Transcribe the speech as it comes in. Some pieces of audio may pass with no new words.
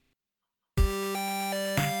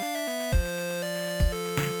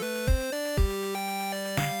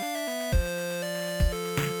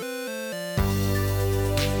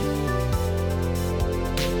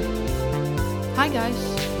Hi guys,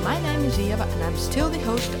 my name is Ieva and I'm still the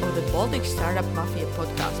host of the Baltic Startup Mafia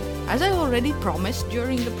podcast. As I already promised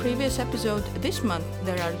during the previous episode, this month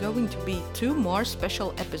there are going to be 2 more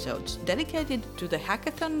special episodes dedicated to the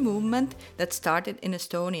hackathon movement that started in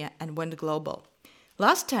Estonia and went global.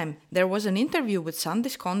 Last time, there was an interview with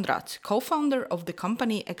Sandis Kondrats, co-founder of the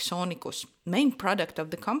company Exonicus. Main product of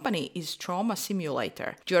the company is trauma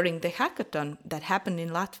simulator. During the hackathon that happened in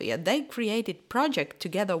Latvia, they created project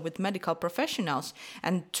together with medical professionals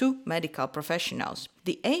and 2 medical professionals.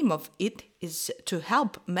 The aim of it is to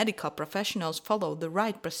help medical professionals follow the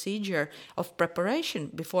right procedure of preparation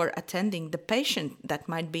before attending the patient that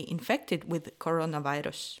might be infected with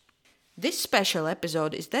coronavirus. This special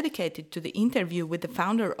episode is dedicated to the interview with the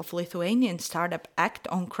founder of Lithuanian startup Act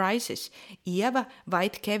on Crisis, Ieva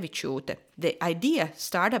Vaitkevičiūtė. The idea,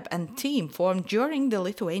 startup and team formed during the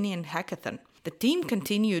Lithuanian hackathon. The team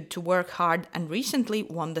continued to work hard and recently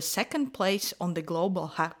won the 2nd place on the global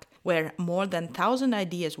hack, where more than 1,000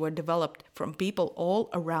 ideas were developed from people all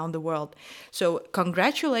around the world. So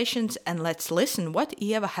congratulations, and let's listen what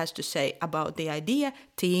Ieva has to say about the idea,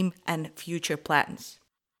 team and future plans.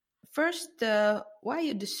 First, why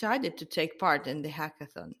you decided to take part in the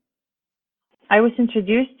hackathon? I was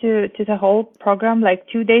introduced to the whole program like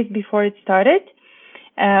 2 days before it started.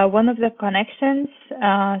 One of the connections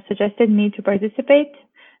suggested me to participate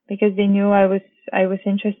because they knew I was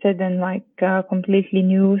interested in completely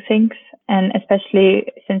new things, and especially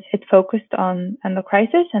since it focused on the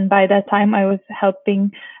crisis. And by that time, I was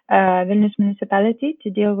helping Vilnius municipality to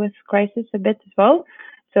deal with crisis a bit as well.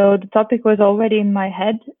 So the topic was already in my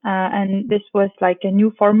head, and this was like a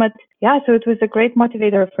new format. Yeah, so it was a great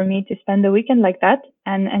motivator for me to spend the weekend like that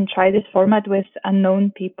and try this format with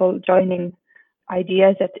unknown people joining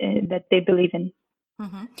ideas that they believe in.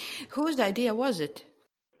 Mm-hmm. Whose idea was it?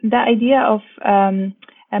 The idea of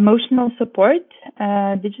emotional support,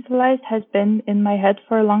 digitalized, has been in my head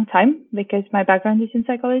for a long time because my background is in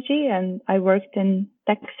psychology and I worked in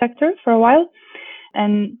tech sector for a while.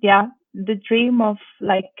 And yeah, the dream of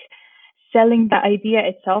selling the idea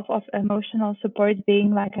itself of emotional support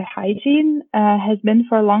being like a hygiene has been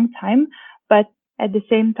for a long time. But at the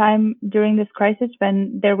same time, during this crisis,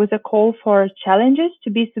 when there was a call for challenges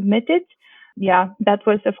to be submitted, that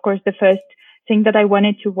was, of course, the first thing that I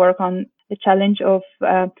wanted to work on, the challenge of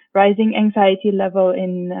rising anxiety level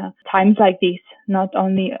in times like these, not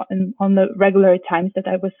only on the regular times that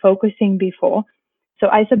I was focusing before. So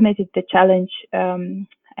I submitted the challenge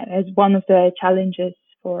as one of the challenges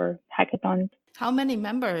for hackathon. How many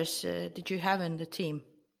members did you have in the team?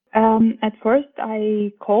 At first,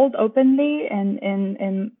 I called openly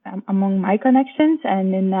in among my connections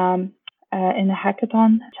and in the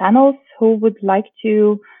hackathon channels who would like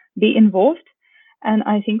to be involved. And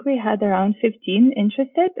I think we had around 15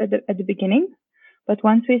 interested at the beginning. But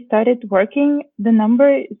once we started working, the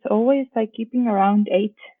number is always keeping around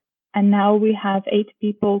 8. And now we have 8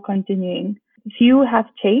 people continuing. Few have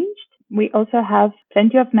changed. We also have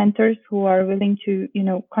plenty of mentors who are willing to,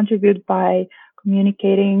 contribute by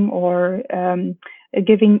communicating or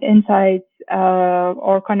giving insights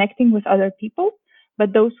or connecting with other people.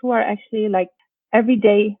 But those who are actually every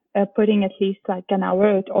day putting at least an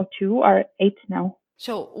hour or 2 are 8 now.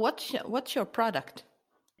 So what's your product?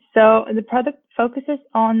 So the product focuses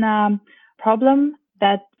on problem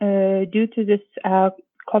that due to this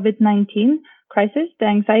COVID-19 crisis, the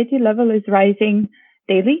anxiety level is rising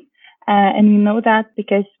daily. And we know that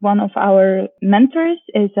because one of our mentors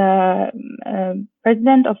is a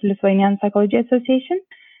president of Lithuanian Psychology Association.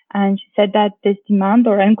 And she said that this demand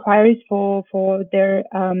or inquiries for their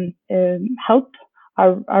help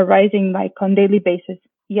are rising on daily basis.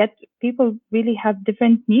 Yet people really have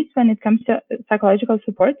different needs when it comes to psychological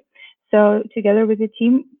support. So together with the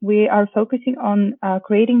team, we are focusing on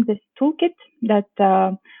creating this toolkit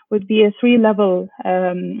that would be a 3-level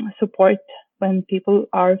support when people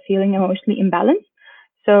are feeling emotionally imbalanced.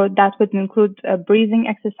 So that would include breathing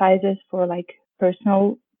exercises for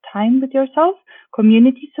personal time with yourself,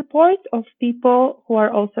 community support of people who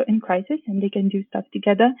are also in crisis and they can do stuff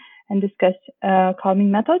together and discuss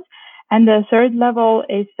calming methods. And the 3rd level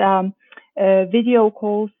is video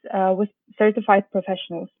calls with certified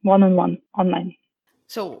professionals, one-on-one, online.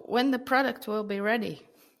 So when the product will be ready?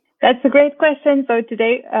 That's a great question. So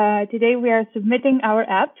today we are submitting our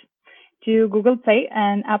app to Google Play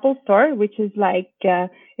and Apple Store, which is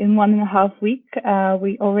in 1.5 weeks.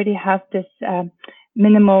 We already have this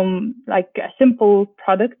minimum, a simple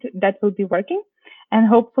product that will be working. And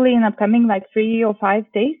hopefully in upcoming 3 or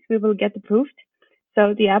 5 days, we will get approved.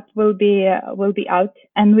 So the app will be out,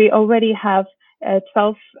 and we already have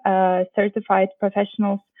 12 certified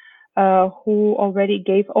professionals who already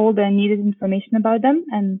gave all the needed information about them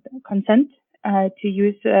and consent to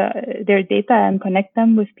use their data and connect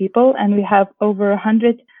them with people. And we have over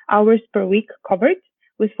 100 hours per week covered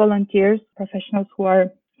with volunteers, professionals who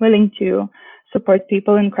are willing to support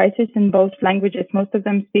people in crisis in both languages. Most of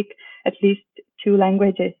them speak at least 2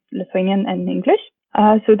 languages, Lithuanian and English.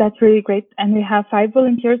 So that's really great. And we have 5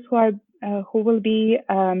 volunteers who will be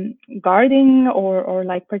guarding or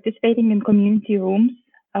like participating in community rooms,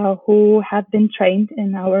 who have been trained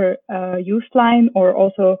in our youth line or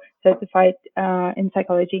also certified in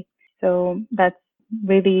psychology. So that's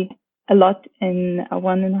really a lot in a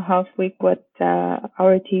 1.5 week what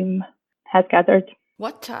our team has gathered.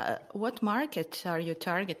 What markets are you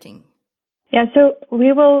targeting? Yeah, so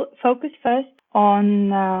we will focus first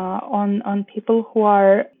on people who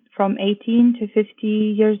are from 18 to 50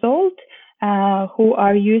 years old, who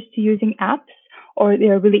are used to using apps, or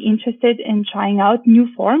they're really interested in trying out new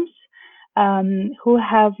forms, who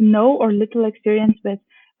have no or little experience with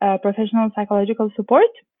professional psychological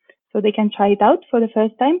support, so they can try it out for the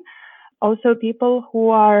first time. Also, people who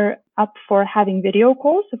are up for having video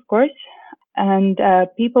calls, of course, and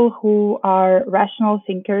people who are rational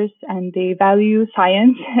thinkers and they value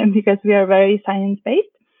science because we are very science-based.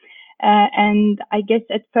 And I guess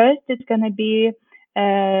at first it's going to be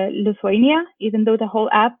Lithuania, even though the whole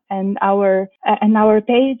app and our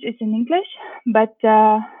page is in English, but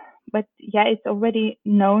yeah, it's already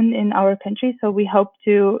known in our country, so we hope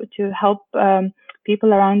to help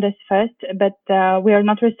people around us first, but we are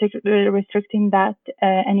not restricting that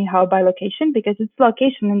anyhow by location, because it's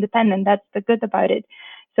location independent. That's the good about it.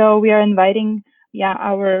 So we are inviting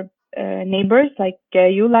our neighbors like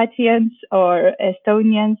you Latvians or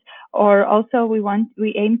Estonians, or also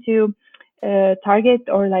we aim to target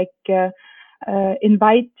or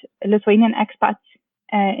invite Lithuanian expats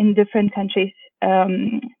in different countries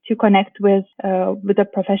to connect with a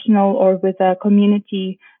professional or with a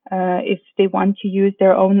community if they want to use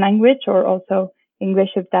their own language, or also English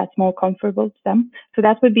if that's more comfortable to them. So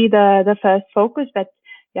that would be the first focus. But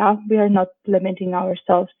we are not limiting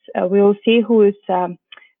ourselves. We will see who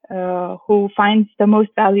finds the most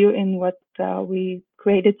value in what we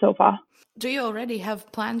created so far. Do you already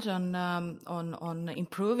have plans on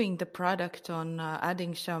improving the product, on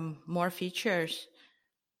adding some more features?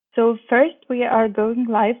 So first, we are going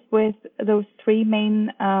live with those 3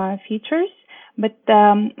 main features. But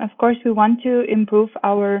of course, we want to improve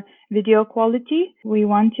our video quality. We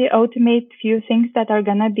want to automate few things that are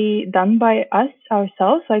going to be done by us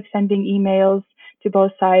ourselves, like sending emails to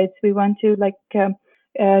both sides. We want to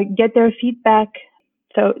get their feedback.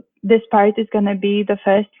 So this part is going to be the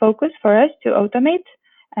first focus for us, to automate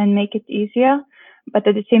and make it easier, but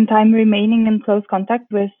at the same time remaining in close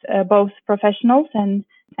contact with both professionals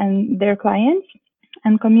and their clients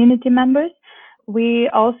and community members. We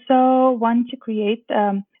also want to create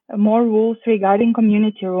more rules regarding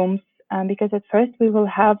community rooms, because at first we will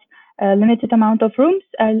have a limited amount of rooms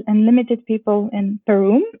and limited people per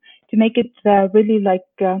room to make it really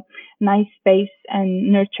nice space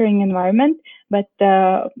and nurturing environment. But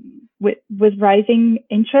with rising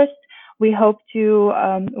interest, we hope to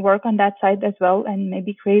work on that side as well, and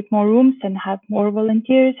maybe create more rooms and have more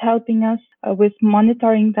volunteers helping us with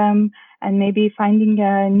monitoring them, and maybe finding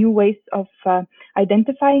new ways of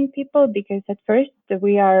identifying people, because at first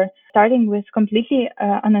we are starting with completely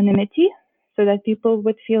anonymity, so that people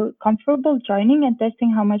would feel comfortable joining and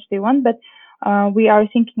testing how much they want. But we are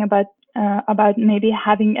thinking about maybe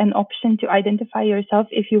having an option to identify yourself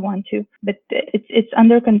if you want to, but it's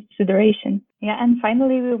under consideration. Yeah, and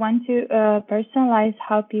finally, we want to personalize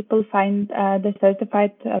how people find the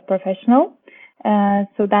certified professional,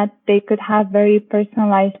 so that they could have very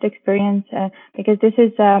personalized experience, because this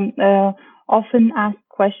is often asked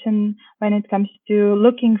question when it comes to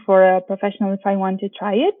looking for a professional if I want to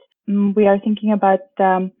try it. We are thinking about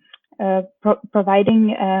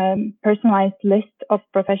providing a personalized list of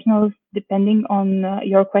professionals depending on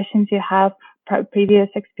your questions you have, previous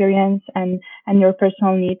experience, and your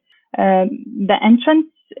personal needs. The entrance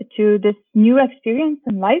to this new experience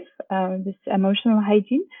in life, this emotional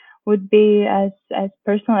hygiene, would be as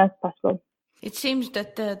personal as possible. It seems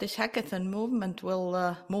that this hackathon movement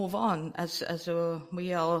will move on as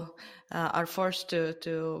we all are forced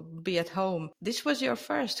to be at home. This was your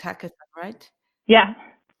first hackathon, right? Yeah.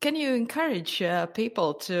 Can you encourage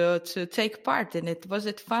people to take part in it? Was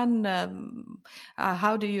it fun?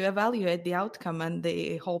 How do you evaluate the outcome and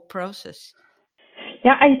the whole process?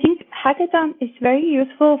 Yeah, I think hackathon is very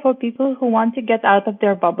useful for people who want to get out of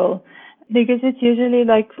their bubble, because it's usually,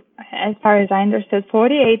 as far as I understood,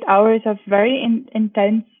 48 hours of very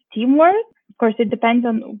intense teamwork, course, it depends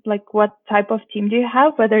on like what type of team do you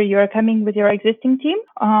have, whether you're coming with your existing team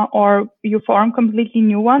or you form completely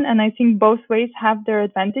new one. And I think both ways have their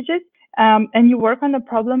advantages. And you work on a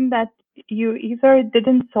problem that you either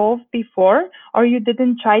didn't solve before or you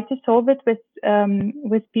didn't try to solve it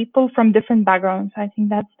with people from different backgrounds. I think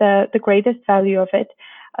that's the greatest value of it.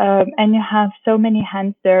 And you have so many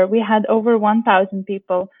hands there. We had over 1,000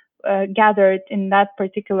 people gathered in that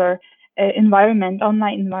particular environment,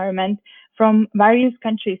 online environment, from various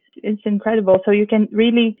countries. It's incredible. So you can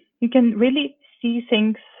really see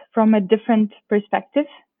things from a different perspective,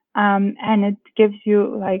 and it gives you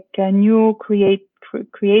like a new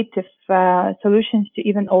creative solutions to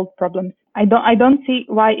even old problems. I don't see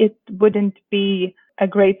why it wouldn't be a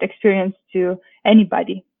great experience to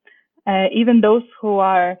anybody, even those who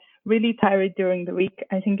are really tired during the week.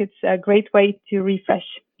 I think it's a great way to refresh.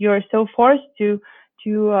 You're so forced to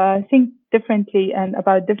think differently and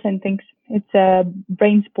about different things. It's a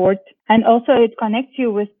brain sport, and also it connects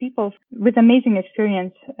you with people with amazing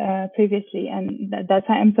experience previously, and that's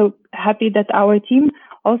why I'm so happy that our team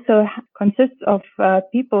also consists of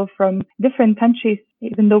people from different countries.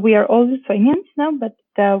 Even though we are all Lithuanians now, but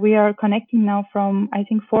we are connecting now from I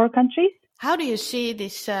think 4 countries. How do you see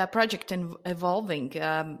this project evolving?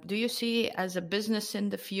 Do you see it as a business in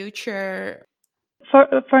the future?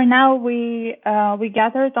 For now, we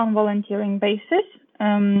gathered on volunteering basis,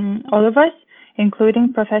 all of us,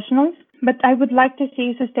 including professionals. But I would like to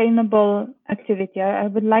see sustainable activity. I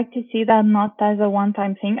would like to see that not as a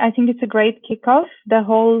one-time thing. I think it's a great kickoff. The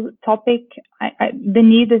whole topic, the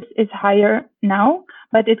need is higher now,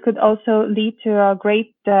 but it could also lead to a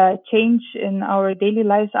great change in our daily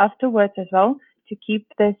lives afterwards as well, to keep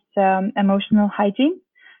this emotional hygiene.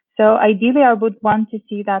 So ideally, I would want to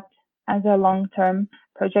see that as a long-term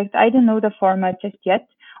project. I don't know the format just yet.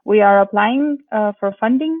 We are applying for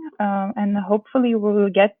funding, and hopefully we will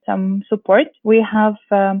get some support. We have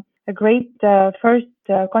a great first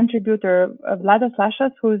contributor, Vladas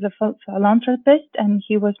Lašas, who is a philanthropist, and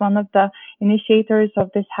he was one of the initiators of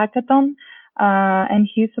this hackathon. And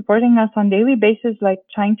he's supporting us on daily basis, like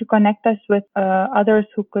trying to connect us with others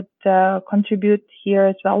who could contribute here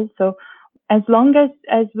as well. So as long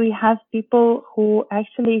as we have people who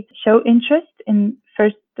actually show interest in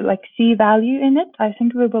first, like see value in it, I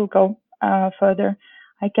think we will go further.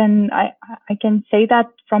 I can say that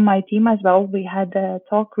from my team as well. We had a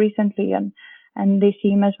talk recently, and they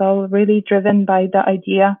seem as well really driven by the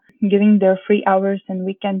idea, giving their free hours and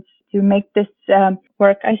weekends to make this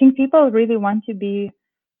work. I think people really want to be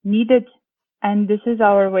needed, and this is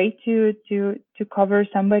our way to cover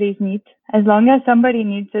somebody's need. As long as somebody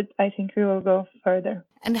needs it, I think we will go further.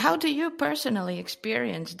 And how do you personally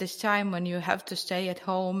experience this time when you have to stay at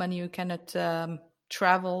home and you cannot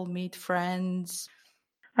travel, meet friends?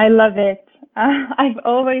 I love it. I've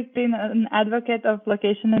always been an advocate of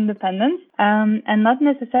location independence, and not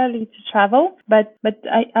necessarily to travel, but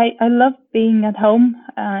I love being at home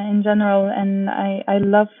in general, and I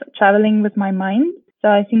love traveling with my mind. So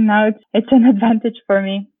I think now it's an advantage for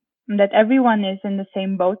me that everyone is in the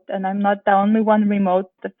same boat, and I'm not the only one remote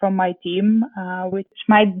from my team, which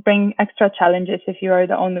might bring extra challenges if you are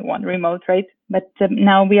the only one remote, right? But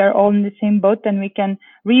now we are all in the same boat, and we can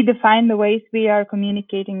redefine the ways we are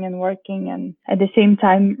communicating and working, and at the same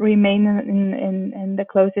time remain in the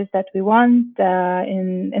closest that we want,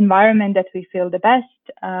 in environment that we feel the best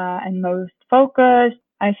and most focused.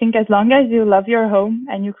 I think as long as you love your home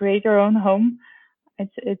and you create your own home,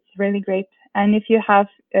 it's really great. And if you have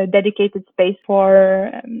a dedicated space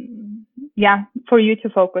for you to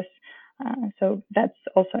focus. So that's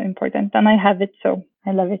also important. And I have it, so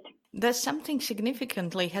I love it. Does something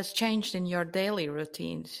significantly has changed in your daily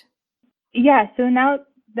routines? Yeah, so now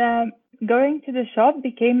the going to the shop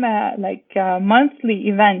became a monthly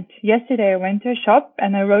event. Yesterday I went to a shop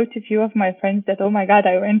and I wrote to a few of my friends that, oh my God,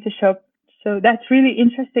 I went to shop. So that's really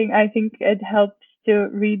interesting. I think it helps to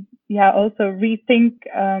also rethink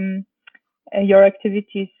your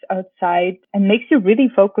activities outside and makes you really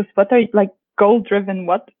focus. What are goal driven?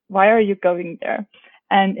 Why are you going there?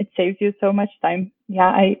 And it saves you so much time.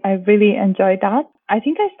 Yeah, I really enjoy that. I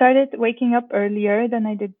think I started waking up earlier than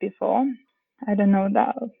I did before. I don't know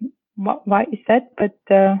why is that, but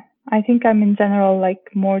I think I'm in general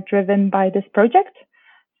more driven by this project.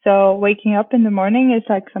 So waking up in the morning is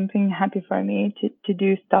something happy for me to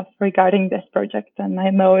do stuff regarding this project. And I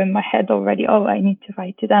know in my head already, I need to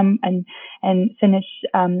write to them and finish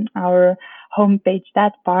our homepage,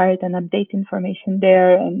 that part, and update information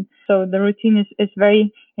there. And so the routine is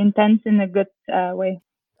very intense in a good way.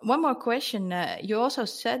 One more question. You also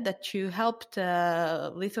said that you helped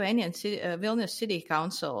Lithuanian Vilnius City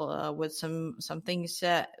Council with some things.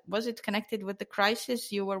 Was it connected with the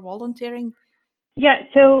crisis you were volunteering? Yeah,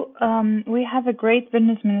 so we have a great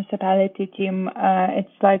Vilnius municipality team.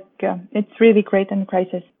 It's really great in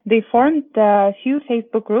crisis. They formed a few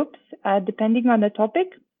Facebook groups depending on the topic,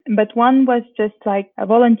 but one was just like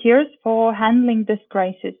volunteers for handling this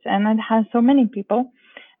crisis, and it has so many people.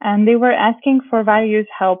 And they were asking for various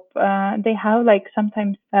help. They have like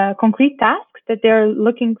sometimes concrete tasks that they're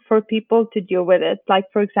looking for people to deal with it. Like,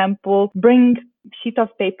 for example, bring sheet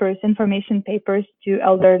of papers, information papers to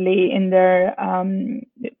elderly in their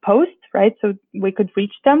post, right? So we could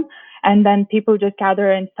reach them, and then people just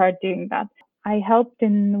gather and start doing that. I helped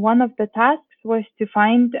in one of the tasks was to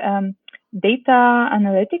find data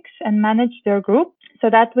analytics and manage their group so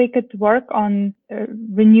that we could work on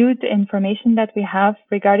renewed information that we have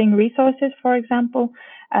regarding resources, for example,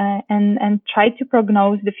 and try to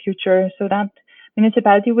prognose the future so that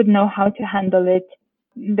municipality would know how to handle it.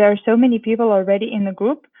 There are so many people already in the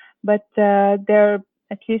group, but there are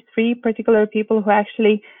at least 3 particular people who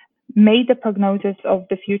actually made the prognosis of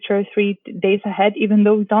the future 3 days ahead, even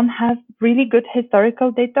though we don't have really good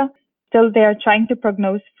historical data. Still, they are trying to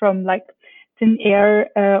prognose from like thin air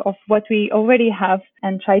of what we already have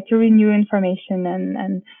and try to renew information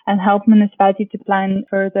and help municipality to plan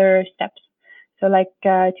further steps. So like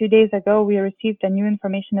 2 days ago, we received a new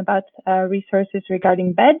information about resources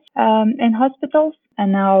regarding beds in hospitals.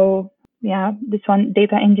 And now, this one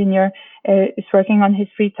data engineer is working on his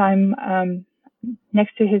free time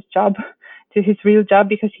next to his job, to his real job,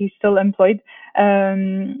 because he's still employed.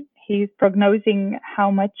 He's prognosing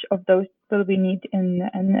how much of those will we need in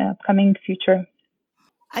the upcoming future.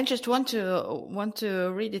 I just want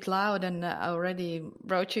to read it loud, and I already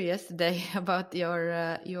wrote you yesterday about your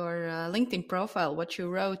LinkedIn profile. What you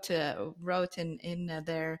wrote in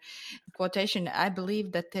their quotation: "I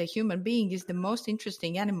believe that the human being is the most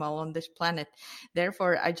interesting animal on this planet.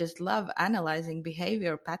 Therefore, I just love analyzing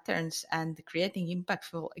behavior patterns and creating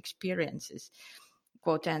impactful experiences."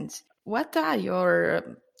 Quote ends. What are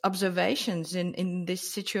your observations in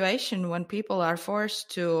this situation when people are forced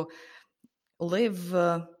to live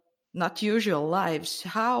not usual lives?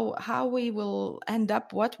 How we will end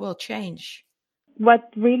up? What will change? What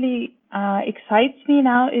really excites me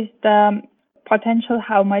now is the potential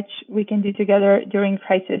how much we can do together during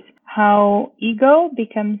crisis. How ego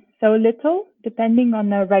becomes so little depending on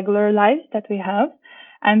the regular lives that we have,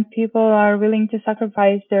 and people are willing to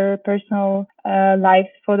sacrifice their personal lives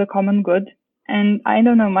for the common good. And I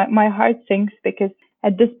don't know, my heart sinks because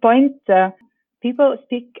at this point, people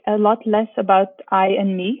speak a lot less about I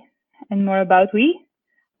and me and more about we.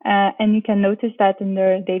 And you can notice that in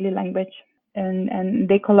their daily language. And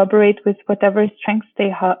they collaborate with whatever strengths they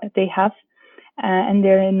have, and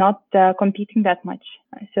they're not competing that much.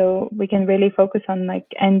 So we can really focus on like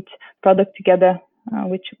end product together,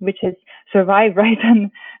 which is survive, right?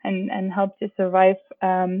 And help to survive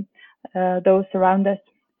those around us.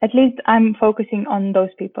 At least I'm focusing on those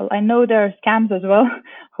people. I know there are scams as well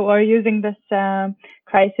who are using this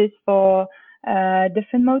crisis for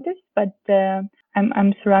different motives, but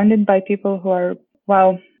I'm surrounded by people who are,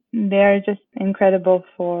 wow, they're just incredible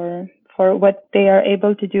for what they are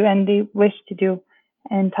able to do and they wish to do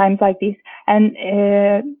in times like these. And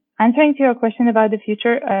answering to your question about the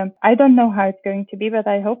future, I don't know how it's going to be, but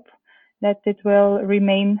I hope that it will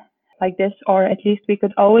remain like this, or at least we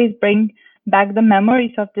could always bring back the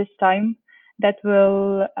memories of this time that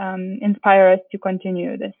will inspire us to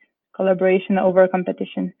continue this collaboration over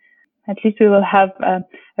competition. At least we will have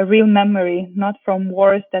a real memory, not from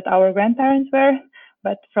wars that our grandparents were,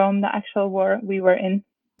 but from the actual war we were in.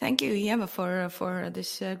 Thank you, Ieva, for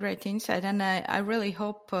this great insight. And I really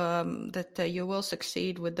hope that you will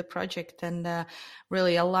succeed with the project, and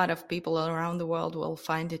really a lot of people around the world will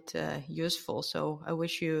find it useful. So I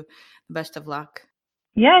wish you the best of luck.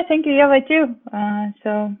 Yeah, thank you, Ieva, too.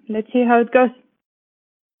 So let's see how it goes.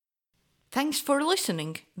 Thanks for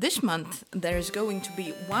listening. This month there is going to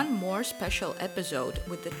be one more special episode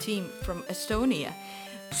with the team from Estonia.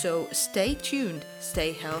 So stay tuned,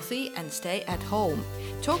 stay healthy, and stay at home.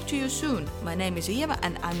 Talk to you soon. My name is Ieva,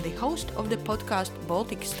 and I'm the host of the podcast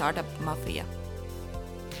Baltic Startup Mafia.